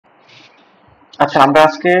আচ্ছা, আমরা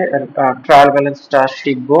আজকে ট্রায়াল ব্যালেন্সটা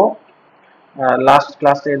শিখবো। লাস্ট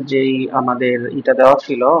ক্লাসের যেই আমাদের এটা দেওয়া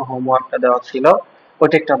ছিল, হোমওয়ার্কটা দেওয়া ছিল,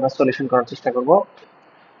 ওইটা একটু আমরা সলিউশন করার চেষ্টা করব।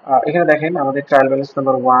 এখানে দেখেন আমাদের ট্রায়াল ব্যালেন্স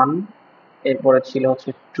নাম্বার 1, এরপরে ছিল হচ্ছে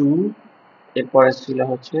 2, এরপরে ছিল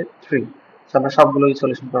হচ্ছে 3। তো আমরা সবগুলোই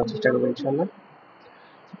সলিউশন করার চেষ্টা করবো ইনশাআল্লাহ।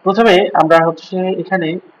 প্রথমে আমরা হচ্ছে এখানে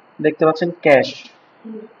দেখতে পাচ্ছেন ক্যাশ।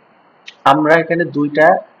 আমরা এখানে দুইটা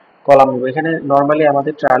কলাম নেব। এখানে নরমালি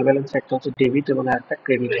আমাদের ট্রায়াল ব্যালেন্স একটা হচ্ছে ডেবিট এবং একটা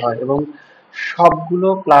ক্রেডিট হয়, এবং সবগুলো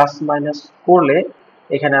প্লাস মাইনাস করলে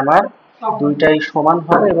এখানে আমার দুইটাই সমান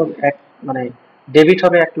হবে, এবং এক মানে ডেবিট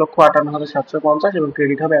হবে 1,58,750 এবং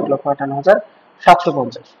ক্রেডিট হবে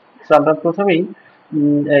 1,58,750। তো আমরা প্রথমেই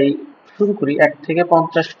এই শুরু করি। 1 থেকে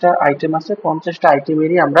 50টা আইটেম আছে, 50টা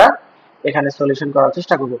আইটেমেরই আমরা এখানে সলিউশন করার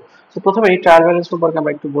চেষ্টা করব। তো প্রথমে এই ট্রায়াল ব্যালেন্স সম্পর্কে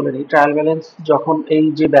আমরা একটু বলে নিই। ট্রায়াল ব্যালেন্স যখন এই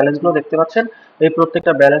যে ব্যালেন্সগুলো দেখতে পাচ্ছেন, এই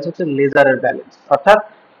প্রত্যেকটা ব্যালেন্স হচ্ছে লেজারের ব্যালেন্স। অর্থাৎ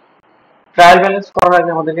ট্রায়াল ব্যালেন্স করার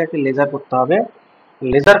আগে আমাদেরকে একটা লেজার করতে হবে,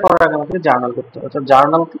 লেজার করার আগে আমাদের জার্নাল করতে হবে। অর্থাৎ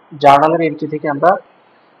জার্নালের এন্ট্রি থেকে আমরা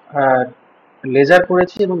লেজার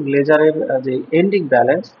করেছি, এবং লেজারের যে এন্ডিং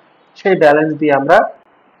ব্যালেন্স, সেই ব্যালেন্স দিয়ে আমরা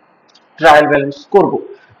ট্রায়াল ব্যালেন্স করব।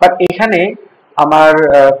 বাট এখানে আমার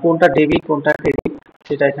কোনটা ডেবিট কোনটা ক্রেডিট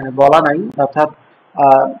সেটা এখানে বলা নাই। অর্থাৎ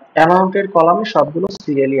অ্যামাউন্টের কলামে সবগুলো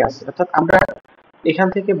সিরিয়ালি আছে। অর্থাৎ আমরা এখান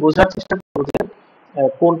থেকে বোঝার চেষ্টা করব যে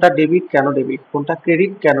কোনটা ডেবিট কেন ডেবিট, কোনটা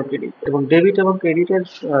ক্রেডিট কেন ক্রেডিট, এবং ডেবিট এবং ক্রেডিটের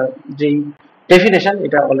যেই ডেফিনেশন,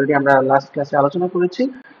 এটা অলরেডি আমরা লাস্ট ক্লাসে আলোচনা করেছি।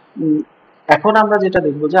 এখন আমরা যেটা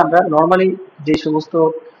দেখবো যে আমরা নর্মালি যে সমস্ত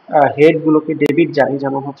হেড গুলোকে ডেবিট জানি,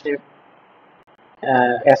 যেমন হচ্ছে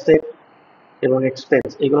অ্যাসেট এবং এক্সপেন্স,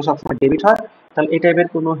 এগুলো সবসময় ডেবিট হয়। তাহলে এই টাইপের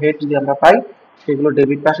কোনো হেড যদি আমরা পাই, সেগুলো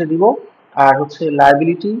ডেবিট পাশে দিব। আর হচ্ছে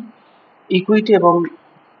লায়াবিলিটি, ইকুইটি এবং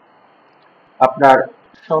আপনার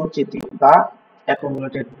সঞ্চিতি বা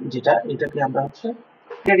অ্যাকুমুলেটেড, যেটা এটাকে আমরা হচ্ছে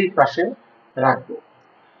ক্রেডিট পাশে রাখবো।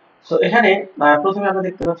 তো এখানে প্রথমে আমরা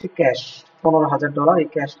দেখতে পাচ্ছি ক্যাশ $15,000। এই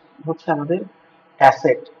ক্যাশ হচ্ছে আমাদের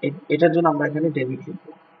অ্যাসেট, এটার জন্য আমরা এখানে ডেবিট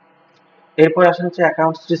লিখবো। এরপর আসে হচ্ছে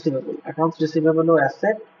অ্যাকাউন্টস রিসিভেবল। অ্যাকাউন্টস রিসিভেবল ও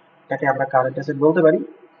অ্যাসেট, এটাকে আমরা কারেন্ট অ্যাসেট বলতে পারি,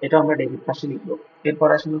 এটা আমরা ডেবিট পাশে লিখবো। এরপর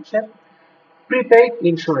আসে হচ্ছে প্রিপেইড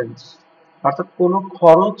ইন্স্যুরেন্স, অর্থাৎ কোনো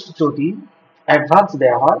খরচ যদি অ্যাডভান্স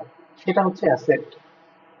দেওয়া হয় সেটা হচ্ছে অ্যাসেট,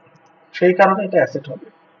 সেই কারণে এটা অ্যাসেট হবে,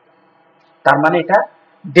 তার মানে এটা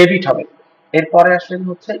ডেবিট হবে। এরপরে আসেন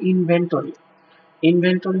হচ্ছে ইনভেন্টরি।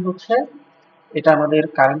 ইনভেন্টরি হচ্ছে এটা আমাদের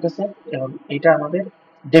কারেন্ট অ্যাসেট, এবং এটা আমাদের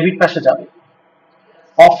ডেবিট পাশে যাবে।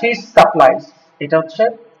 অফিস সাপ্লাইজ, এটা হচ্ছে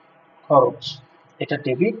খরচ, এটা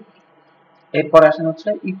ডেবিট। এরপর আসেন হচ্ছে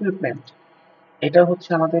ইকুইপমেন্ট, এটা হচ্ছে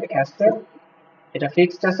আমাদের অ্যাসেট, এটা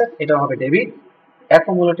ফিক্সড অ্যাসেট, এটা হবে ডেবিট।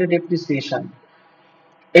 অ্যাকুমুলেটেড ডেপ্রিসিয়েশন,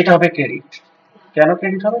 এটা হবে ক্রেডিট। কেন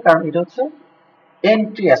ক্রেডিট হবে? কারণ এটা হচ্ছে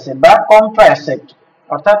এন্ট্রি অ্যাসেট বা কন্ট্রা অ্যাসেট,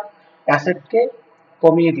 অর্থাৎ অ্যাসেটকে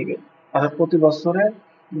কমিয়ে দিবে। অর্থাৎ প্রতি বছরে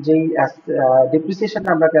যেই ডেপ্রিসিয়েশনটা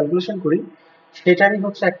আমরা ক্যালকুলেশন করি, সেটারই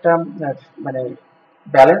হচ্ছে একটা মানে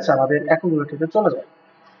ব্যালেন্স আমাদের অ্যাকুমুলেটেডে চলে যায়,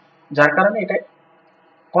 যার কারণে এটা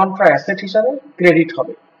কন্ট্রা অ্যাসেট হিসাবে ক্রেডিট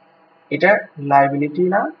হবে। এটা লায়াবিলিটি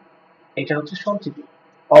না, এটা হচ্ছে সঞ্চিতি,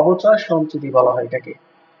 অবচয় সঞ্চিতি বলা হয় এটাকে।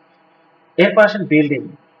 এরপর আসেন বিল্ডিং।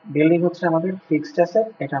 বিল্ডিং হচ্ছে আমাদের ফিক্সড অ্যাসেট,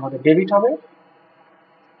 এটা আমাদের ডেবিট হবে।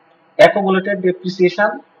 অ্যাকুমুলেটেড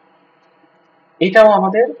ডেপ্রিসিয়েশন, এটাও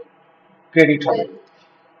আমাদের ক্রেডিট হবে।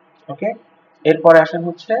 ওকে, এরপরে আসেন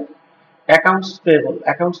হচ্ছে অ্যাকাউন্টস পেয়েবল।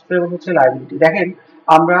 অ্যাকাউন্টস পেয়েবল হচ্ছে লায়াবিলিটি। দেখেন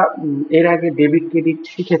আমরা এর আগে ডেবিট ক্রেডিট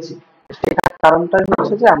শিখেছি, সেটার কারণটাই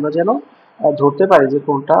হচ্ছে যে আমরা যেন ধরতে পারি যে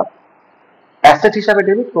কোনটা অ্যাসেট হিসাবে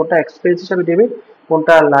ডেবিট, কোনটা এক্সপেন্স হিসাবে ডেবিট,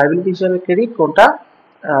 কোনটা লায়াবিলিটি হিসাবে ক্রেডিট, কোনটা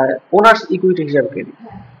ওনার্স ইকুইটি হিসাবে ক্রেডিট।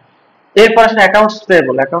 এরপর আসেন অ্যাকাউন্টস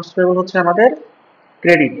পেয়েবল। অ্যাকাউন্টস পেয়েবল হচ্ছে আমাদের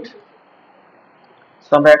ক্রেডিট,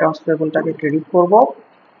 তো আমরা অ্যাকাউন্টস পেয়েবলটাকে ক্রেডিট করব।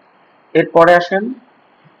 এরপরে আসেন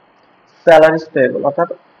স্যালারিজ পেয়েবল, অর্থাৎ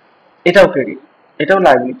এটাও ক্রেডিট, এটাও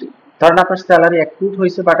লায়াবিলিটি। ধরেন আপনার স্যালারি অ্যাক্রুড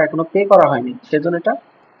হয়েছে বাট এখনো পে করা হয়নি, সেজন্য এটা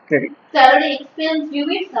credit. Salary expense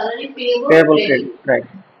debit, salary payable credit, right.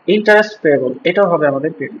 Interest payable, এটাও হবে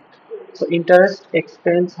আমাদের ক্রেডিট। সো ইন্টারেস্ট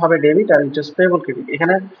এক্সপেন্স হবে ডেবিট, আর ইন্টারেস্ট পেয়েবল ক্রেডিট।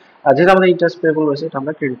 এখানে যেহেতু আমাদের ইন্টারেস্ট পেয়েবল রয়েছে, এটা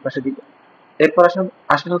আমরা ক্রেডিট পাশে দিব। এরপর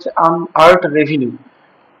আসেন হচ্ছে আনআর্নড রেভিনিউ,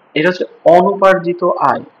 এটা হচ্ছে অনুপার্জিত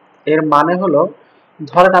আয়। এর মানে হলো,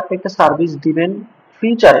 ধরেন আপনি একটা সার্ভিস দিবেন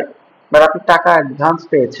ফিউচারে, বা আপনি টাকা অ্যাডভান্স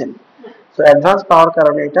পেয়েছেন, তো অ্যাডভান্স পাওয়ার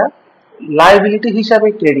কারণে এটা লায়াবিলিটি হিসাবে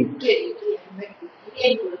ক্রেডিট।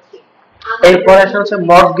 এরপর আসে হচ্ছে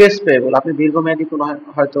মর্টগেজ পেয়েবল। আপনি দীর্ঘমেয়াদী কোনো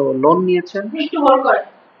হয়তো লোন নিয়েছেন,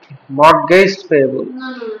 মর্টগেজ পেয়েবল।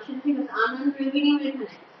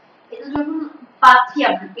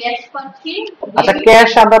 আচ্ছা,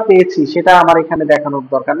 ক্যাশ আমরা পেয়েছি, সেটা আমার এখানে দেখানোর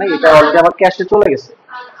দরকার নেই, এটা অলরেডি আমার ক্যাশে চলে গেছে।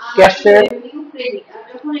 ক্যাশে ক্রেডিট, আর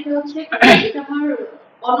যখন এটা হচ্ছে এটা আমার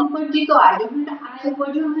অনুপার্জিত আয়, যখন এটা আয়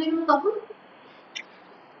উপার্জন হয়ে গেল তখন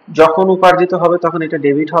যখন উপার্জিত হবে তখন এটা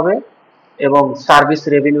ডেবিট হবে এবং সার্ভিস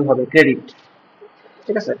রেভিনিউ হবে ক্রেডিট।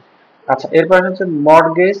 ঠিক আছে। আচ্ছা, এরপর হচ্ছে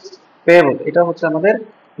মর্টগেজ পেয়েবল, এটা হচ্ছে আমাদের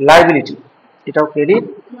লাইবিলিটি, এটাও ক্রেডিট।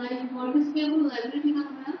 মর্টগেজ পেয়েবল লায়াবিলিটি না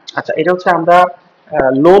হয়। আচ্ছা, এটা হচ্ছে আমরা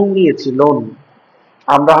লোন নিয়েছি, লোন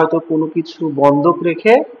আমরা হয়তো কোনো কিছু বন্ধক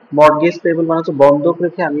রেখে, মর্টগেজ পেয়েবল মানে হচ্ছে বন্ধক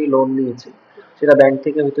রেখে আমি লোন নিয়েছি, সেটা ব্যাংক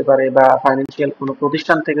থেকে হতে পারে বা ফাইন্যান্সিয়াল কোনো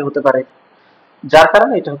প্রতিষ্ঠান থেকে হতে পারে, যার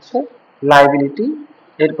কারণে এটা হচ্ছে লাইবিলিটি।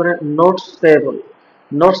 এরপরে নোটস পেয়েবল,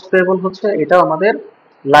 নোটস পেয়েবল হচ্ছে এটাও আমাদের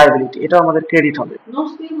লাইবিলিটি, এটাও আমাদের ক্রেডিট হবে।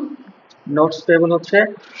 নোটস পেয়েবল নোটস পেয়েবল হচ্ছে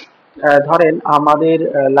ধরেন আমাদের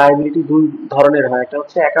লাইবিলিটি দুই ধরনের হয়, একটা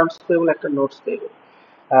হচ্ছে অ্যাকাউন্টস পেয়েবল, একটা নোটস পেয়েবল।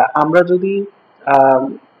 আমরা যদি আহ,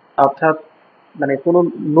 অর্থাৎ মানে কোনো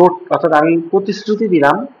নোট, অর্থাৎ আমি প্রতিশ্রুতি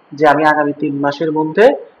দিলাম যে আমি আগামী 3 মাসের মধ্যে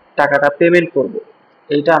টাকাটা পেমেন্ট করব,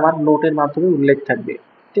 এইটা আমার নোটের মাধ্যমে উল্লেখ থাকবে।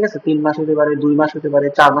 ঠিক আছে, 3 মাস হতে পারে, 2 মাস হতে পারে,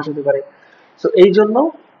 4 মাস হতে পারে। তো এই জন্য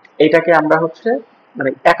এটাকে আমরা হচ্ছে মানে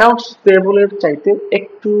অ্যাকাউন্টস পেয়েবলের চাইতে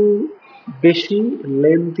একটু বেশি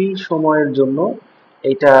লেন্দি সময়ের জন্য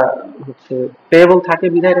এইটা হচ্ছে পেয়েবল থাকে,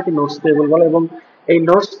 বিধায় এটাকে নোটস পেয়েবল বলে। এবং এই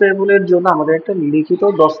নোটস পেয়েবলের জন্য আমাদের একটা লিখিত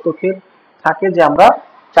দস্তখত থাকে যে আমরা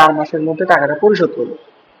 4 মাসের মধ্যে টাকাটা পরিশোধ করবো।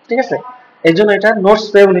 ঠিক আছে, এই জন্য এটা নোটস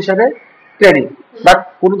পেয়েবল হিসাবে ক্রেডিট। বাট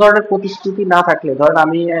কোনো ধরনের প্রতিশ্রুতি না থাকলে, ধরেন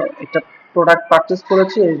আমি একটা প্রোডাক্ট পারচেস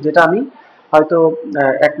করেছি যেটা আমি হয়তো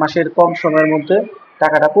 1 মাসের কম সময়ের মধ্যে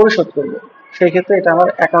টাকাটা পরিশোধ করবো, সেই ক্ষেত্রে এটা আমার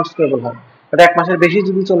অ্যাকাউন্টস পেয়েবল হয়। বাট 1 মাসের বেশি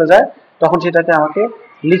যদি চলে যায় তখন সেটাকে আমাকে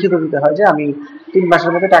লিখিত দিতে হয় যে আমি 3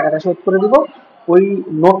 মাসের মধ্যে টাকাটা শোধ করে দিব, ওই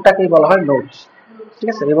নোটটাকেই বলা হয় নোটস। ঠিক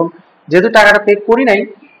আছে, এবং যেহেতু টাকাটা পে করি নাই,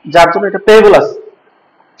 যার জন্য এটা পেয়েবল আছে,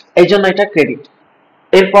 এই জন্য এটা ক্রেডিট।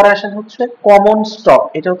 এরপরে আসেন হচ্ছে কমন স্টক,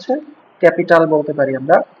 এটা হচ্ছে ক্যাপিটাল বলতে পারি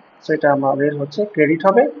আমরা, সেটা আমাদের হচ্ছে ক্রেডিট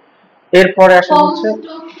হবে। এরপরে আসেন হচ্ছে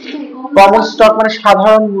কমন স্টক মানে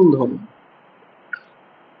সাধারণ মূলধন।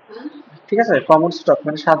 ঠিক আছে, কমন স্টক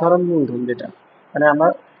মানে সাধারণ মূলধন, যেটা মানে আমরা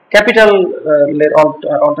ক্যাপিটাল এর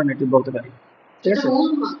অল্টারনেটিভ বলতে পারি। ঠিক আছে,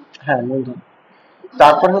 হ্যাঁ মূলধন।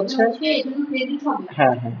 তারপর হচ্ছে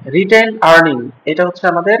হ্যাঁ হ্যাঁ রিটেন আর্নিং, এটা হচ্ছে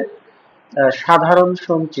আমাদের সাধারণ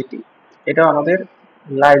সঞ্চিতি, এটাও আমাদের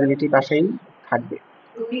লাইবিলিটি পাশেই থাকবে।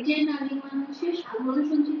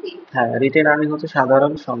 হ্যাঁ, রিটেন আর্নিং হচ্ছে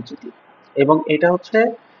সাধারণ সঞ্চিতি, এবং এটা হচ্ছে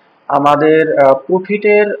আমাদের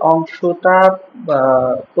প্রফিটের অংশটা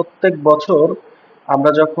প্রত্যেক বছর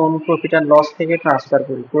আমরা যখন প্রফিট অ্যান্ড লস থেকে ট্রান্সফার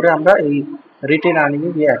করি, করে আমরা এই রিটেন আর্নিং এ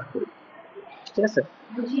দিয়ে অ্যাড করি। ঠিক আছে,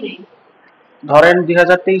 ধরেন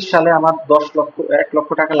 2023 সালে আমার 1 লক্ষ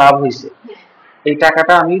টাকা লাভ হয়েছে, এই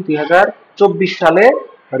টাকাটা আমি 2024 সালে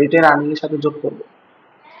রিটেন আর্নিং এর সাথে যোগ করব।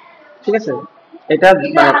 ঠিক আছে, এটা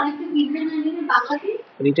মানে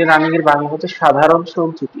রিটেন আর্নিং এর বাংলা হচ্ছে সাধারণ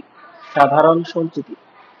সঞ্চিতি, সাধারণ সঞ্চিতি।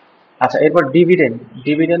 আচ্ছা, এরপর ডিভিডেন্ড,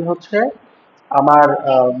 ডিভিডেন্ড হচ্ছে আমার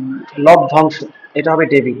লভ্যাংশ, এটা হবে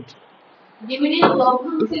ডেবিট।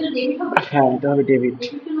 হ্যাঁ, এটা হবে ডেবিট,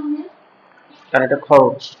 কারণ এটা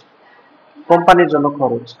খরচ, কোম্পানির জন্য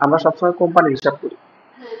খরচ, আমরা সবসময় কোম্পানির হিসাব করি।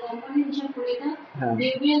 হ্যাঁ,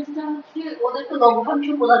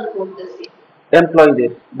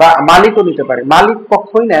 এমপ্লয়ীদের বা মালিকও নিতে পারে, মালিক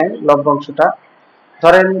পক্ষই নেয় লভ্যাংশটা।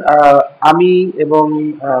 ধরেন আমি এবং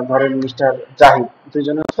ধরেন মিস্টার জাহিদ,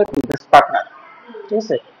 দুইজনে হচ্ছে বিজনেস পার্টনার। ঠিক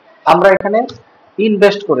আছে, আমরা এখানে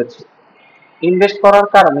ইনভেস্ট করেছি, ইনভেস্ট করার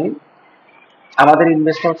কারণে আমাদের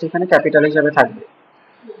ইনভেস্টটা হচ্ছে এখানে ক্যাপিটাল হিসাবে থাকবে।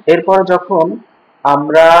 এরপর যখন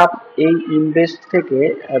আমরা এই ইনভেস্ট থেকে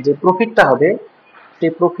যে প্রফিটটা হবে,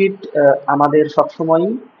 সেই প্রফিট আমাদের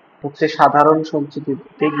সবসময়ই হচ্ছে সাধারণ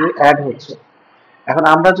সঞ্চিতিতে গিয়ে অ্যাড হচ্ছে। এখন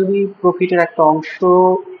আমরা যদি প্রফিটের একটা অংশ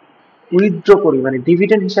উইথড্র করি, মানে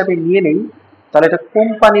ডিভিডেন্ড হিসাবে নিয়ে নেই, তাহলে এটা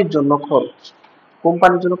কোম্পানির জন্য খরচ,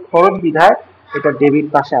 কোম্পানির জন্য খরচ বিধায় এটা ডেবিট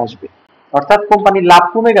পাশে আসবে। অর্থাৎ কোম্পানির লাভ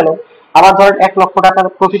কমে গেল, আমার ধরেন 1 লক্ষ টাকার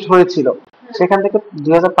প্রফিট হয়েছিল, সেখান থেকে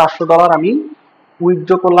 $2500 আমি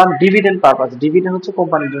উইথড্র করলাম ডিভিডেন্ড পারপাস, ডিভিডেন্ড হচ্ছে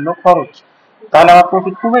কোম্পানির জন্য খরচ, তাহলে আমার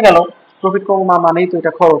প্রফিট কমে গেল, প্রফিট কমা মানেই তো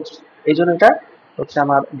এটা খরচ, এই জন্য এটা হচ্ছে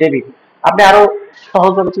আমার ডেবিট। আপনি আরো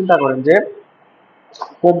সহজভাবে চিন্তা করেন যে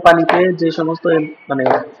কোম্পানিতে যে সমস্ত মানে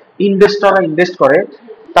ইনভেস্টররা ইনভেস্ট করে,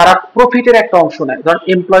 তারা প্রফিটের একটা অংশ নেয়, ধর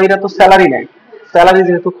এমপ্লয়িরা তো স্যালারি নেয়, স্যালারি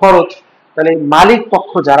যেহেতু খরচ, তাহলে মালিক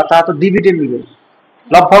পক্ষ যারা, তারা তো ডিভিডেন্ড নিবে,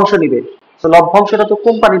 লভ্যাংশ নিবে, তো লভ্যাংশটা তো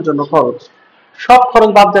কোম্পানির জন্য খরচ, সব খরচ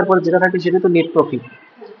বাদ দেওয়ার পরে যেটা থাকে সেটা তো নেট প্রফিট,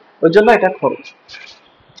 ওই জন্য এটা খরচ।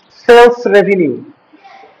 সেলস রেভিনিউ,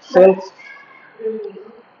 সেলস,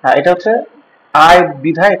 হ্যাঁ এটা হচ্ছে আয়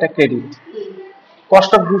বিধায় এটা credit.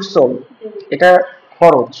 Cost of goods sold, এটা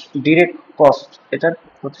খরচ, ডিরেক্ট কস্ট, এটা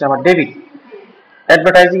হচ্ছে আমার ডেবিট।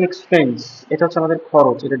 অ্যাডভার্টাইজিং এক্সপেন্স, এটা হচ্ছে আমাদের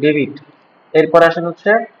খরচ, এটা ডেবিট। এরপর আসেন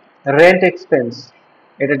হচ্ছে রেন্ট এক্সপেন্স,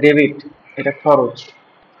 এটা ডেবিট, এটা খরচ।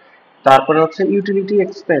 তারপরে হচ্ছে ইউটিলিটি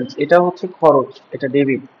এক্সপেন্স, এটাও হচ্ছে খরচ, এটা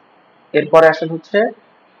ডেবিট। এরপরে আসেন হচ্ছে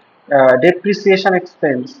ডেপ্রিসিয়েশন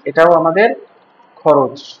এক্সপেন্স, এটাও আমাদের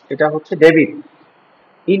খরচ, এটা হচ্ছে ডেবিট।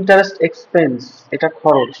 ইন্টারেস্ট এক্সপেন্স, এটা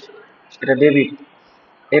খরচ, এটা ডেবিট।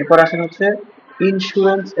 এরপর আসেন হচ্ছে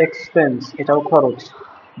ইন্স্যুরেন্স এক্সপেন্স, এটাও খরচ,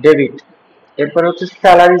 ডেবিট। এরপরে হচ্ছে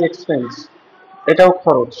স্যালারিজ এক্সপেন্স, এটাও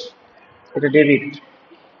খরচ, এটা ডেবিট।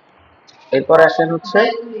 এরপর আসেন হচ্ছে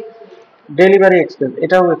ডেলিভারি এক্সপেন্স,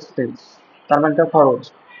 এটাও এক্সপেন্স, তার মানে এটা খরচ।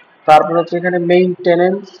 তারপর হচ্ছে এখানে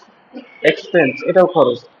মেইনটেনেন্স এক্সপেন্স, এটাও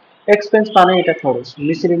খরচ। এক্সপেন্স মানে এটা খরচ।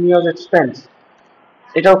 মিসেলেনিয়াস এক্সপেন্স,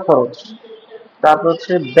 এটাও খরচ। তারপর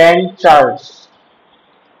হচ্ছে ব্যাংক চার্জ,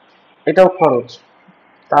 এটাও খরচ।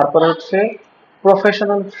 তারপরে হচ্ছে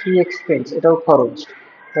প্রফেশনাল ফি এক্সপেন্স, এটাও খরচ,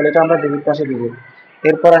 তাহলে এটা আমরা ডেবিট পাশে দিব।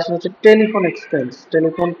 এরপর আসে হচ্ছে টেলিফোন এক্সপেন্স,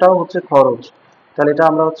 টেলিফোনটাও হচ্ছে খরচ, তাহলে এটা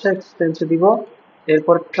আমরা হচ্ছে এক্সপেন্সে দিব।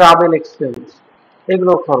 এরপর ট্রাভেল এক্সপেন্স,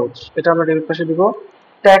 এগুলো খরচ, এটা আমরা ডেবিট পাশে দিব।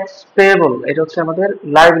 ট্যাক্স পেয়েবল, এটা হচ্ছে আমাদের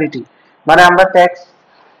লাইবিলিটি, মানে আমরা ট্যাক্স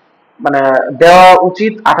মানে দেওয়া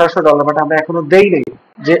উচিত $1800, বাট আমরা এখনো দেই নেই,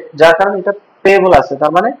 যে যার কারণে এটা পেয়েবল আছে,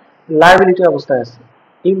 তার মানে লাইবিলিটি অবস্থায় আছে।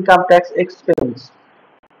 ইনকাম ট্যাক্স এক্সপেন্স,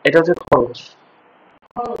 এটা হচ্ছে খরচ।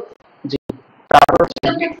 জি। তারপর হচ্ছে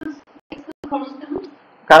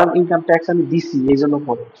কারণ ইনকাম ট্যাক্স আমি দিছি এই জন্য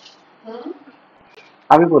খরচ।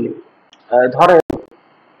 আমি বলি, ধরেন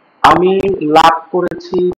আমি লাভ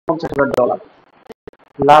করেছি $50,000,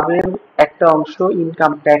 লাভের একটা অংশ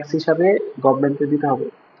ইনকাম ট্যাক্স হিসাবে গভর্নমেন্টকে দিতে হবে।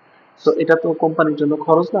 তো এটা তো কোম্পানির জন্য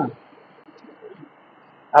খরচ না?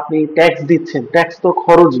 আপনি ট্যাক্স দিচ্ছেন, ট্যাক্স তো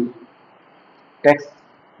খরচই। ট্যাক্স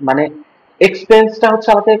মানে এক্সপেন্সটা হচ্ছে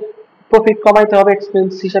আমাকে প্রফিট কমাইতে হবে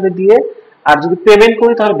এক্সপেন্স হিসাবে দিয়ে, আর যদি পেমেন্ট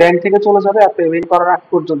করি তাহলে ব্যাংক থেকে চলে যাবে, আর পেমেন্ট করার আগ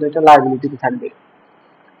পর্যন্ত এটা লায়াবিলিটিতে থাকবে।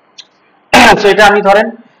 তো এটা আমি ধরেন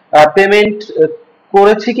পেমেন্ট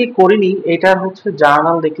করেছি কি করিনি এটা হচ্ছে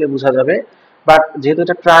জার্নাল দেখলে বোঝা যাবে, বাট যেহেতু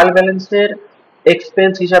এটা ট্রায়াল ব্যালেন্সের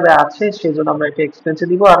এক্সপেন্স হিসাবে আছে সেই জন্য আমরা এটা এক্সপেন্সে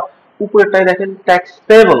দিব। আর উপরেরটাই দেখেন ট্যাক্স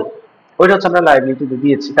পেয়েবল, ওইটা হচ্ছে আমরা লায়াবিলিটিতে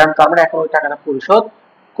দিয়েছি, কারণ তার মানে এখন ওই টাকাটা পরিশোধ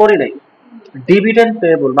করি নাই। ডিভিডেন্ড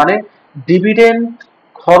পেয়েবল মানে ডিভিডেন্ড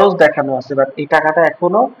খরচ দেখানো আছে, বাট এই টাকাটা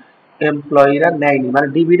এখনো এমপ্লয়িরা নেয়নি, মানে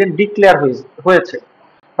ডিভিডেন্ড ডিক্লেয়ার হয়েছে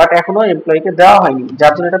বাট এখনো এমপ্লয়িকে দেওয়া হয়নি,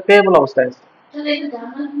 যার জন্য এটা পেয়েবল অবস্থায় আছে।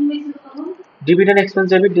 Dividend expense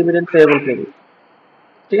debit, dividend payable credit,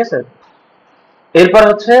 ঠিক আছে। এরপর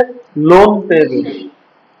হচ্ছে লোন পেয়েবল।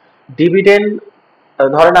 ডিভিডেন্ড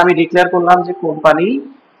ধরেন আমি ডিক্লেয়ার করলাম যে কোম্পানি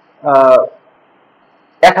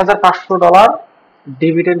 $1,500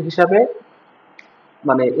 ডিভিডেন্ড হিসাবে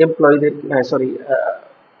মানে এমপ্লয়ীদের সরি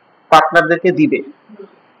পার্টনারদেরকে দিবে।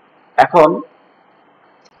 এখন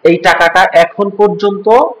এই টাকাটা এখন পর্যন্ত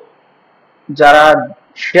যারা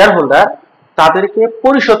শেয়ার হোল্ডার তাদেরকে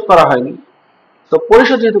পরিশোধ করা হয়নি। তো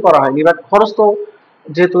পরিশোধ যেহেতু করা হয়নি, বাট খরচ তো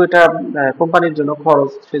যেহেতু এটা কোম্পানির জন্য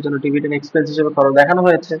খরচ, সেই জন্য ডিভিডেন্ড এক্সপেন্স হিসেবে খরচ দেখানো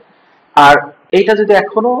হয়েছে। আর এইটা যদি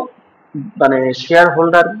এখনো মানে শেয়ার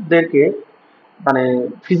হোল্ডারদেরকে মানে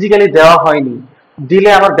ফিজিক্যালি দেওয়া হয়নি, দিলে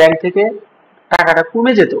আমার ব্যাংক থেকে টাকাটা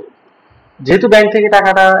কমে যেত। যেহেতু ব্যাংক থেকে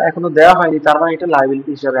টাকাটা এখনো দেওয়া হয়নি, তার মানে এটা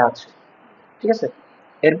লায়াবিলিটি হিসাবে আছে, ঠিক আছে।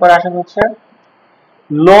 এরপর আসেন হচ্ছে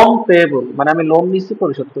লোন পেয়েবল, মানে আমি লোন নিচ্ছি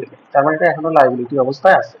পরিশোধ করি, তার মানে এটা এখনো লায়াবিলিটি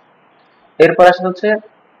অবস্থায় আছে। এরপর আসেন হচ্ছে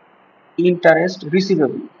ইন্টারেস্ট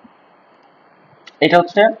রিসিভেবল, এটা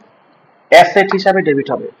হচ্ছে অ্যাসেট হিসাবে ডেবিট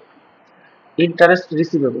হবে। ইন্টারেস্ট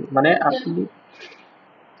রিসিভেবল মানে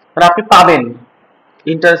আপনি পাবেন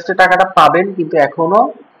ইন্টারেস্টের টাকাটা পাবেন, কিন্তু এখনো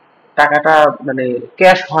টাকাটা মানে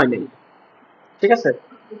ক্যাশ হয়নি, ঠিক আছে,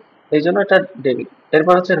 এই জন্য এটা ডেবিট।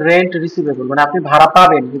 এরপর হচ্ছে রেন্ট রিসিভেবল, মানে আপনি ভাড়া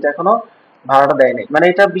পাবেন কিন্তু এখনো ভাড়াটা দেয় নাই। মানে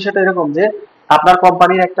এটা বিষয়টা এরকম যে আপনার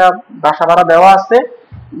কোম্পানির একটা বাসা ভাড়া দেওয়া আছে,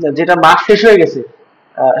 যেটা মাস শেষ হয়ে গেছে,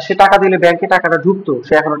 সে টাকা দিলে ব্যাংকে টাকাটা ঢুকতো,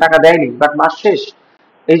 সে এখনো টাকা দেয়নি, বাট মাস শেষ,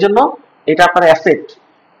 এই জন্য এটা আপনার অ্যাসেট,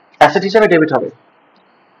 অ্যাসেট হিসেবে ডেবিট হবে।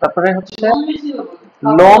 তারপরে হচ্ছে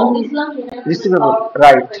লোন রিসিভেবল,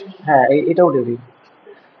 রাইট, হ্যাঁ এটাও ডেবিট।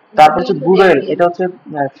 তারপর হচ্ছে গুডউইল, এটা হচ্ছে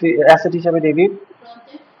অ্যাসেট হিসেবে ডেবিট।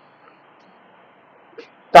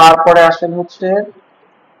 তারপরে আসেন হচ্ছে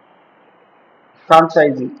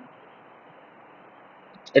ফ্রাঞ্চাইজি,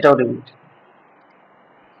 এটাও ডেবিট।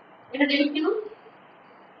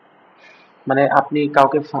 মানে আপনি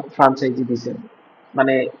কাউকে ফ্রাঞ্চাইজি দিছেন,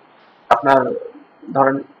 মানে আপনার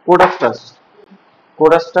ধরেন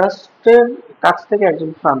কোডাস্টাসের কাছ থেকে একজন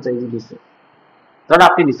ফ্রাঞ্চাইজি দিছে, ধরেন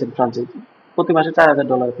আপনি নিছেন ফ্রাঞ্চাইজি, প্রতি মাসে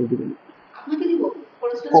 $4,000 আপনি দিবেন,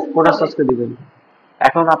 কোডাস্টাসকে দিবেন।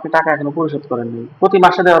 এখন আপনি টাকা এখনো পরিশোধ করেন নাই, প্রতি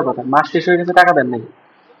মাসে দেওয়ার কথা, মাস শেষ হয়ে গেছে টাকা দেন নাই,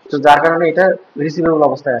 তো যার কারণে এটা রিসিভেবল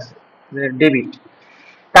অবস্থায় আছে, ডেবিট।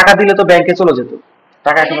 টাকা দিলে তো ব্যাংকে চলে যেত,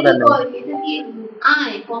 টাকা এখনো দেন নাই। এটা কি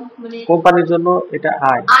আয় মানে কোম্পানির জন্য এটা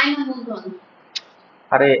আয়। আয় না মূলধন?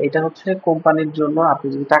 আরে এটা হচ্ছে কোম্পানির জন্য, আপনি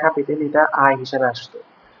যদি টাকা পেতেন এটা আয় হিসেবে আসতো,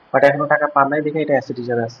 বাট এখনো টাকা পান নাই দেখে এটা অ্যাসেট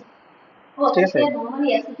হিসেবে আছে। ঠিক আছে, নরমালি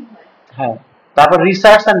অ্যাসেট হয়। হ্যাঁ। তারপর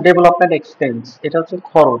রিসার্চ এন্ড ডেভেলপমেন্ট এক্সপেন্স, এটা হচ্ছে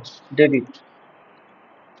খরচ, ডেবিট।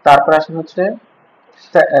 তারপর আসেন হচ্ছে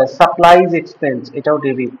সাপ্লাইজ এক্সপেন্স, এটাও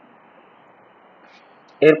ডেবিট।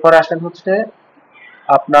 এরপর আসেন হচ্ছে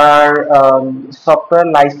আপনার সফটওয়্যার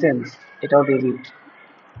লাইসেন্স, এটাও debit.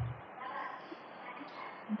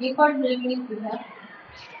 Deferred revenue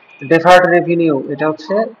deferred revenue, এটা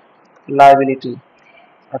হচ্ছে লায়াবিলিটি।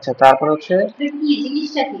 আচ্ছা, তারপর হচ্ছে কি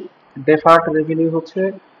জিনিসটা কি? ডেফার্ড রেভিনিউ হচ্ছে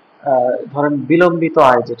ধরেন বিলম্বিত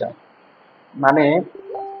আয়, যেটা মানে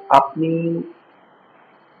আপনি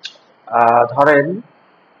ধরেন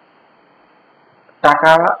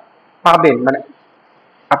টাকা পাবেন, মানে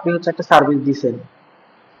আপনি হচ্ছে একটা সার্ভিস দিছেন,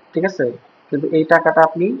 ঠিক আছে, কিন্তু এই টাকাটা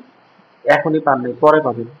আপনি এখনই পান নাই, পরে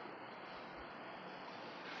পাবেন।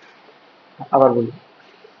 আবার বলি,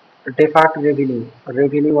 ডেফার্ড রেভিনিউ,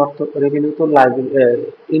 রেভিনিউ অর্থ, রেভিনিউ তো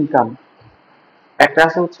ইনকাম। একটা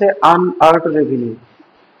আছে হচ্ছে আনআর্নড রেভিনিউ,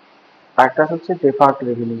 আরেকটা আছে হচ্ছে ডেফার্ড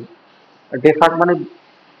রেভিনিউ। ডেফার্ড মানে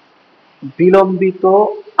বিলম্বিত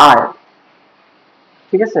আয়,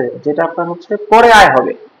 ঠিক আছে, যেটা আপনার হচ্ছে পরে আয়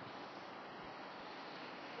হবে।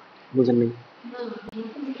 বুঝেননি?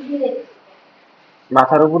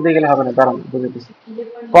 মাথার উপর দিয়ে গেলে হবে না, দাঁড়ান বুঝেতেছি।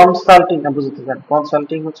 কনসাল্টিং, বুঝতে চান,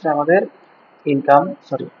 কনসাল্টিং হচ্ছে আমাদের ইনকাম,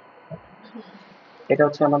 সরি, এটা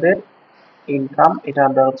হচ্ছে আমাদের ইনকাম, এটা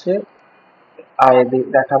আমরা হচ্ছে আয়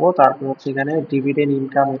দেখাবো। তারপর হচ্ছে এখানে ডিভিডেন্ড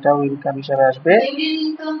ইনকাম, এটাও ইনকাম হিসাবে আসবে।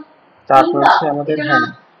 তারপর হচ্ছে আমাদের, হ্যাঁ,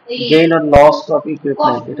 gain or loss of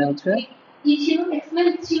equipment, এটা হচ্ছে কি ছিল,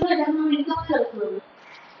 এক্সপেন্স ছিল, এটা আমরা ইনকাম করব।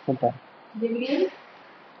 কোনটা? ডিভিডেন্ড।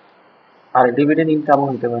 আর ডিভিডেন্ড ইনকামও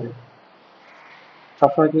হতে পারে,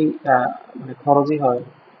 সবসময় কি মানে খরচই হয়?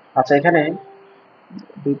 আচ্ছা, এখানে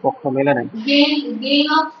দুই পক্ষ মেলে নাই। Gain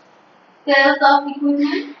of sales of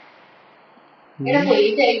equipment, এটা কই,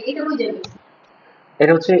 এটা কই যাবে?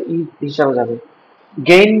 এটা হচ্ছে হিসাবে যাবে।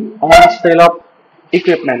 Gain on sell of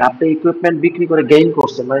equipment, আপনি ইকুইপমেন্ট বিক্রি করে গেইন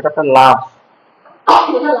করছেন, মানে এটা আপনার লাভ।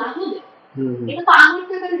 এটা লাভ হবে? এটা তো আমার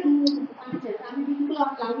টাকা, আমি বিক্রি করলে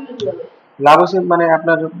আমার লাভ হলো কিভাবে? লাভ হচ্ছে মানে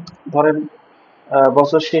আপনার ধরেন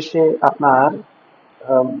বছর শেষে আপনার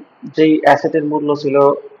যেই অ্যাসেটের মূল্য ছিল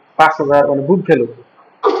 5,000, মানে বুক ভ্যালু।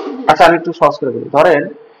 আচ্ছা, আমি একটু সহজ করে বলি, ধরেন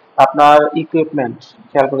আপনার ইকুইপমেন্ট,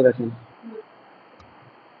 খেয়াল করে দেখেন,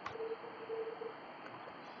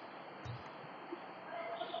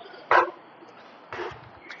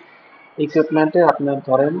 ইকুইপমেন্টে আপনার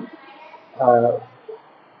ধরেন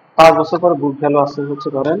 5 বছর পর বুক ভ্যালু আসছে হচ্ছে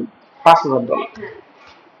ধরেন $5,000,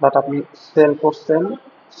 বাট আপনি সেল করছেন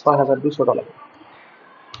 $6,200,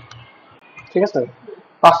 ঠিক আছে।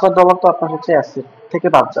 $5,000 তো আপনার হচ্ছে অ্যাসেট থেকে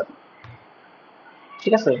বাদ যাবে,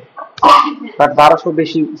 ঠিক আছে, বাট 1200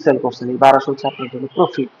 বেশি সেল করছেন, এই 1200 হচ্ছে আপনার জন্য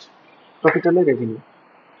প্রফিট, প্রফিট হলে রেভিনিউ।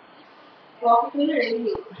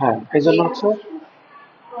 হ্যাঁ, এই জন্য হচ্ছে,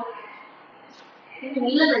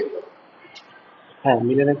 হ্যাঁ,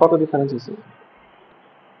 মিলেনের কত ডিফারেন্স আছে?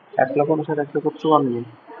 1,59,000, 1,54,000।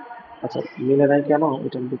 আচ্ছা, মিলে নাই কেন,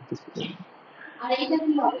 এটা আমি দেখতেছি। আর এটা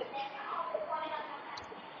কি হবে?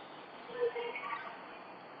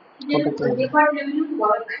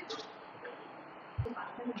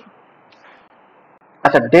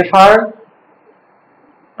 আচ্ছা, ডেফার্ড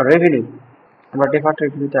রেভিনিউ, আমরা ডেফার্ড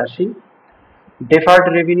রেভিনিউতে আসি। ডেফার্ড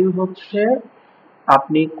রেভিনিউ হচ্ছে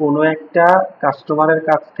আপনি কোনো একটা কাস্টমারের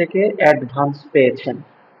কাছ থেকে অ্যাডভান্স পেয়েছেন,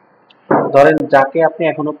 ধরেন যাকে আপনি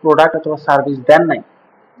এখনো প্রোডাক্ট অথবা সার্ভিস দেন নাই,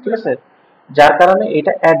 ঠিক আছে, যার কারণে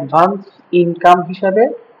এটা অ্যাডভান্স ইনকাম হিসাবে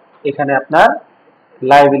এখানে আপনার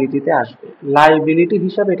লায়াবিলিটিতে আসবে, লায়াবিলিটি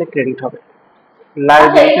হিসাবে এটা ক্রেডিট হবে।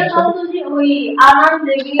 লায়াবিলিটি হিসাবে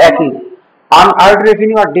একই, আনআর্নড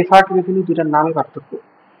রেভিনিউ আর ডেফার্ড রেভিনিউ দুটার নামে পার্থক্য।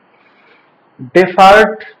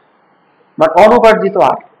 ডেফার্ড মানে অনুপার্জিত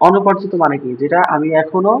আয়, অনুপার্জিত মানে কি, যেটা আমি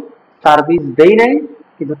এখনো সার্ভিস দেই নাই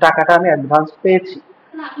কিন্তু টাকাটা আমি অ্যাডভান্স পেয়েছি।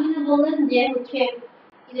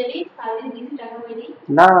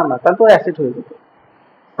 না না না, তাহলে তো অ্যাসেট হয়ে যেত।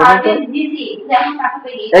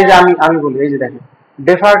 এই যে আমি বলি, এই যে দেখেন,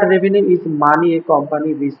 deferred revenue is money a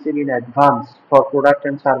company receives in advance for product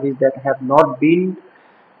and service that have not been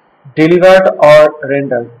delivered or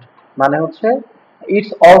rendered, মানে হচ্ছে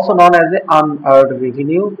it's also known as a unearned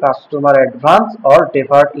revenue, customer advance or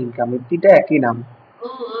deferred income, এই তিনটা একই নাম।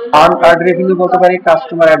 unearned revenue বলতে পারি,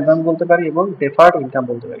 customer advance বলতে পারি এবং deferred income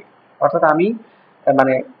বলতে পারি। অর্থাৎ আমি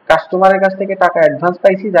মানে কাস্টমারের কাছ থেকে টাকা অ্যাডভান্স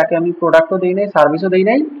পাইছি, যাকে আমি প্রোডাক্টও দেই নাই, সার্ভিসও দেই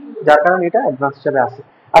নাই, যার কারণে এটা অ্যাডভান্স হিসেবে আছে।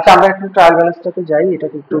 আচ্ছা, আমরা একটু ট্রায়াল ব্যালেন্সটাতে যাই,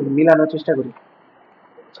 এটাকে একটু মিলানোর চেষ্টা করি।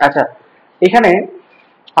 আচ্ছা, এখানে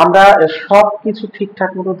আমরা সবকিছু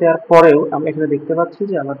ঠিকঠাক মতো দেওয়ার পরেও আমরা এখানে দেখতে পাচ্ছি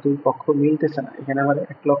যে আমার দুই পক্ষ মিলতেছে না। এখানে আমার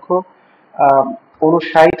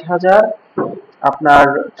 1,59,000 আপনার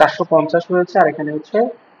 450 হয়েছে, আর এখানে হচ্ছে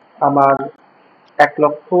আমার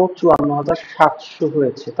 1,54,700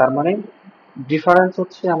 হয়েছে। তার মানে ডিফারেন্স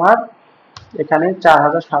হচ্ছে আমার এখানে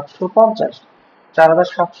 4,750।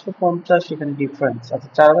 4,750 এখানে ডিফারেন্স। আচ্ছা,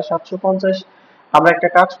 4,750 আমরা একটা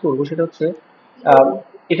কাজ করবো, সেটা হচ্ছে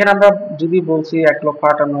এখানে আমরা যদি বলছি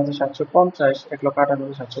 1,58,750,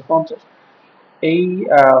 1,58,750, এই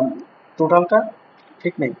টোটালটা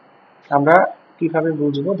ঠিক নেই। আমরা কিভাবে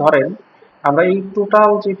বুঝবো? ধরেন আমরা এই টোটাল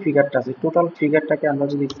যে ফিগারটা আছে, টোটাল ফিগারটাকে আমরা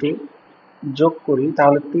যদি একটু যোগ করি,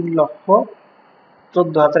 তাহলে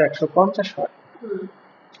 3,14,150 হয়।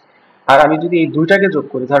 আর আমি যদি এই দুইটাকে যোগ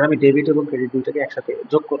করি, ধরেন আমি ডেবিট এবং ক্রেডিট দুইটাকে একসাথে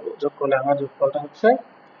যোগ করবো, যোগ করলে আমার যোগফলটা হচ্ছে,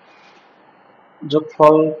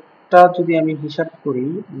 যোগফলটা যদি আমি হিসাব করি,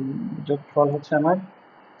 যোগফল হচ্ছে আমার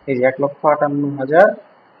এই যে 1,58,000,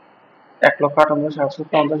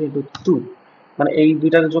 1,58,750 ইন্টু 2, মানে এই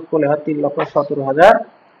দুইটাকে যোগ করলে হয় 3,17,000,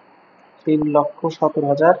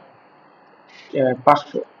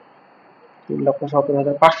 3,17,500,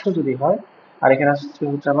 3,17,500 যদি হয়। আর এখানে আসছে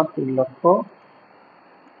হচ্ছে আমার 3,00,000,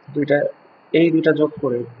 দুইটা এই দুইটা যোগ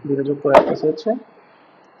করে আসতেছে হচ্ছে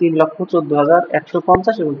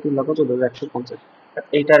 3,14,150 এবং 3,14,150।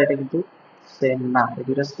 এইটা আর এটা কিন্তু সেম না, এই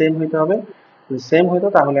দুইটা সেম হইতে হবে। যদি সেম হইতো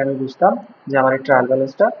তাহলে আমি বুঝতাম যে আমার এই ট্রায়াল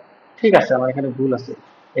ব্যালেন্সটা ঠিক আছে, আমার এখানে ভুল আছে,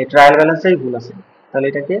 এই ট্রায়াল ব্যালেন্সেই ভুল আছে। তাহলে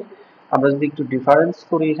এটাকে আমরা যদি একটু ডিফারেন্স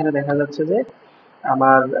করি, এখানে দেখা যাচ্ছে যে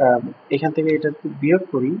আমার এখান থেকে এটা যদি বিয়োগ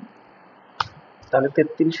করি, তাহলে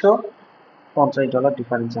 $3,350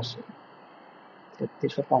 ডিফারেন্স আসে,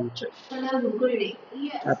 3,350।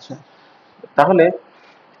 আচ্ছা, তাহলে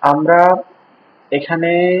আমরা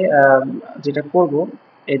এখানে যেটা করব,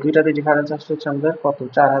 এই দুইটাতে ডিফারেন্স আসছে হচ্ছে আমাদের কত,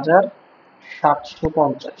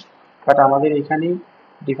 4,750, বাট আমাদের এখানে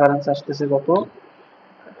ডিফারেন্স আসতেছে কত,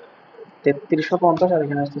 3,350, আর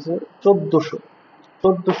এখানে আসতেছে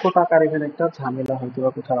 1,400 টাকার এখানে একটা ঝামেলা হয়তো বা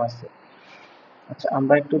কোথাও আছে। আচ্ছা,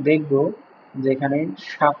 আমরা একটু দেখব যে এখানে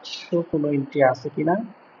 700 কোনো এন্ট্রি আছে কিনা,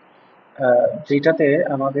 যেটাতে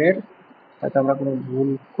আমাদের হয়তো আমরা কোনো ভুল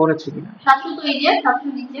করেছি কিনা।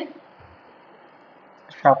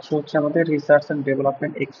 700 হচ্ছে আমাদের রিসার্চ এন্ড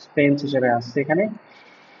ডেভেলপমেন্ট এক্সপেন্স হিসেবে আসছে এখানে।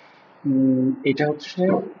 এটা হচ্ছে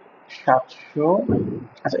 700।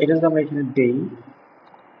 আচ্ছা, এটা যদি আমরা এখানে দেই,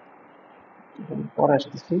 পরে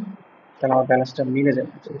আসতেছি, তাহলে আমার ব্যালেন্সটা মিলে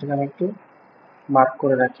যাবে। এটাকে আমি একটু মার্ক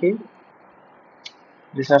করে রাখি,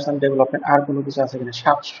 রিসার্চ এন্ড ডেভেলপমেন্ট আর কোনো কিছু আছে কিনা।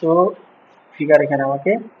 700 ফিগার এখানে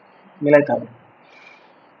আমাকে মিলাইতে হবে।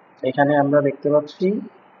 এখানে আমরা দেখতে পাচ্ছি,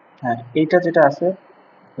 হ্যাঁ, এইটা যেটা আছে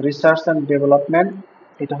রিসার্চ এন্ড ডেভেলপমেন্ট,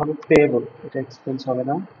 এটা হবে পেয়েবল, এটা এক্সপেন্স হবে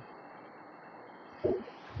না,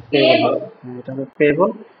 পেয়েবল হবে, এটা হবে পেয়েবল,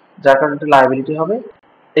 যার কারণে এটা লায়াবিলিটি হবে।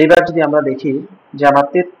 এইবার যদি আমরা দেখি যে আমার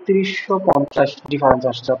 3,350 ডিফারেন্স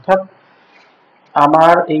আসছে, অর্থাৎ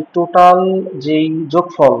আমার এই টোটাল যেই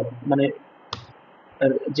যোগফল, মানে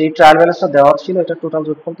যে ট্রায়াল ব্যালেন্সটা দেওয়া ছিল, এটা টোটাল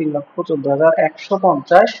যোগফল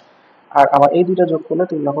 3,14,150, আর আমার এই দুইটা যোগ করলে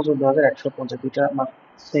 3,14,150, দুইটা আমার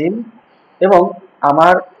সেম। এবং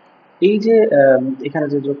আমার এই যে এখানে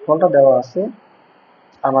যে যোগফলটা দেওয়া আছে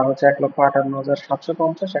আমার হচ্ছে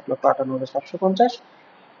 1,58,750, 1,58,750,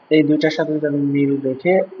 এই দুইটার সাথে যদি আমি মিল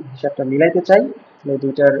রেখে হিসাবটা মিলাইতে চাই, তাহলে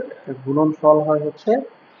দুইটার গুণনফল হয় হচ্ছে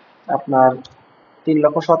আপনার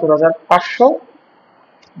 3,17,500,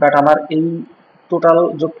 বাট আমার এই টোটাল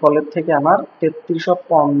যোগফলের থেকে আমার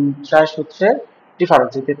 3,350 হচ্ছে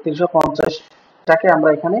ডিফারেন্স। এই 3,350টাকে আমরা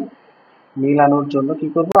এখানে মিলানোর জন্য কি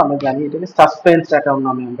করব, আমরা জানি এটাকে সাসপেন্স অ্যাকাউন্ট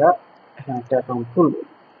নামে আমরা এখানে একটা অ্যাকাউন্ট খুলব,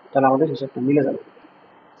 তাহলে আমাদের হিসাবটা মিলে যাবে।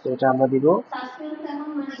 তো এটা আমরা দিব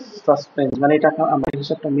সাসপেন্স, মানে এটা আমরা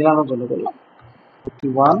হিসাবটা মিলানোর জন্য করলাম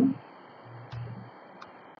 51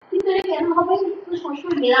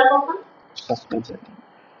 সাসপেন্স।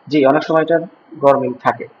 জি, অনেক সময় এটা গরমিল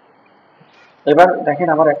থাকে। এবার দেখেন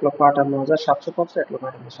আমার 1,58,750,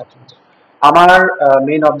 1,58,750, আমার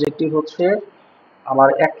মেইন অবজেক্টিভ হচ্ছে আমার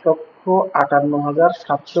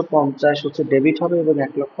 1,58,750 হচ্ছে ডেবিট হবে এবং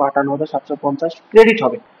 1,58,750 ক্রেডিট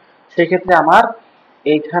হবে। সেক্ষেত্রে আমার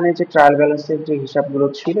এইখানে যে ট্রায়াল ব্যালেন্সের যে হিসাবগুলো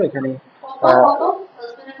ছিল, এখানে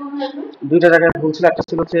দুইটা জায়গায় ভুল ছিল, একটা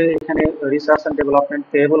ছিল যে এখানে রিসার্চ এন্ড ডেভেলপমেন্ট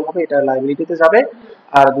পেয়েবল হবে, এটা লায়াবিলিটিতে যাবে,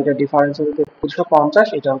 আর দুইটা ডিফারেন্স হচ্ছে 350,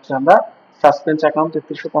 এটা হচ্ছে আমরা সাসপেন্স অ্যাকাউন্ট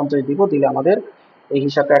 350 দিব, দিলে আমাদের এই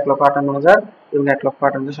হিসাবটা 1,58,000 এবং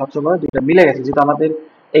 1,58,750 দুইটা মিলে গেছে। যেহেতু আমাদের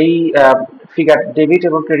এই ফিগার ডেবিট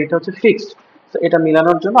এবং ক্রেডিট হচ্ছে ফিক্সড। তো এটা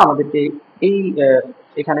মিলানোর জন্য আমাদেরকে এই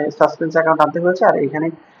এখানে সাসপেন্স অ্যাকাউন্ট আনতে হয়েছে, আর এখানে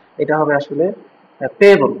এটা হবে আসলে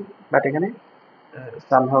পেয়েবল, বাট এখানে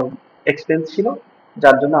সামহাউ এক্সপেন্স ছিল,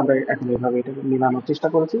 যার জন্য আমরা এখন এইভাবে এটা মিলানোর চেষ্টা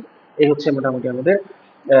করেছি। এই হচ্ছে মোটামুটি আমাদের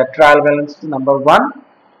ট্রায়াল ব্যালেন্স নাম্বার 1।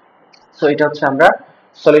 সো এটা হচ্ছে আমরা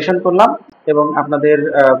সলিউশন করলাম, এবং আপনাদের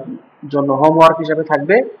জন্য হোমওয়ার্ক হিসেবে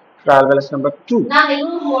থাকবে ট্রায়াল ব্যালেন্স নাম্বার 2। না,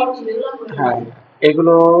 এগুলো হোমওয়ার্ক ছিল, এগুলো করিনি। হ্যাঁ,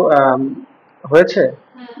 এগুলো হয়েছে,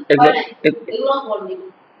 এগুলো এগুলো করিনি।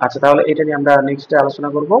 আচ্ছা, তাহলে এটা নিয়ে আমরা নেক্সটে আলোচনা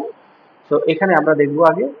করব। তো এখানে আমরা দেখব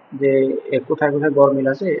আগে যে কোথায় কোথায় গরমিল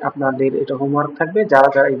আছে। আপনাদের এটা হোমওয়ার্ক থাকবে, যারা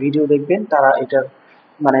যারা এই ভিডিও দেখবেন তারা এটার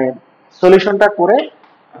মানে সলিউশনটা করে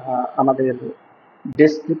আমাদের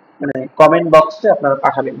মানে কমেন্ট বক্সে আপনারা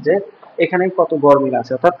পাঠাবেন যে এখানে কত গরমিল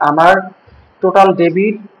আছে। অর্থাৎ আমার টোটাল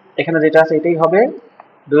ডেবিট এখানে যেটা আছে এটাই হবে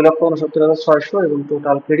 2,69,600, এবং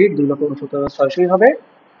টোটাল ক্রেডিট 2,69,600 হবে।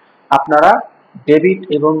 আপনারা ডেবিট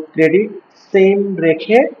এবং ক্রেডিট সেম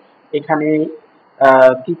রেখে এখানে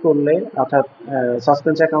কি করলে, অর্থাৎ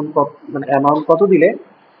সাসপেন্স অ্যাকাউন্ট মানে অ্যামাউন্ট কত দিলে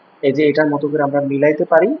এই যে এটার মতো করে আমরা মিলাইতে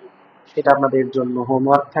পারি, সেটা আপনাদের জন্য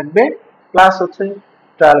হোমওয়ার্ক থাকবে। প্লাস হচ্ছে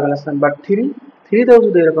ট্রায়াল ব্যালেন্স নাম্বার 3তেও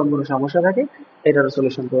যদি এরকম কোনো সমস্যা থাকে এটারও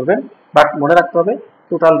সলিউশন করবেন। বাট মনে রাখতে হবে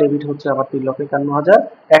টোটাল ডেবিট হচ্ছে আমার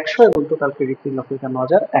 3,51,100 এবং টোটাল ক্রেডিট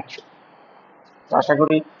 3,51,100। তো আশা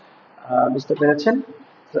করি বুঝতে পেরেছেন।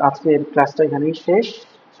 তো আজকের ক্লাসটা এখানেই শেষ।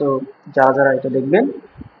 তো যারা যারা এটা দেখবেন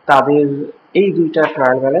তাদের এই দুইটা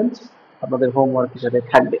ট্রায়াল ব্যালেন্স আপনাদের হোমওয়ার্ক হিসেবে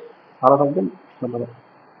থাকবে। ভালো থাকবেন, ধন্যবাদ।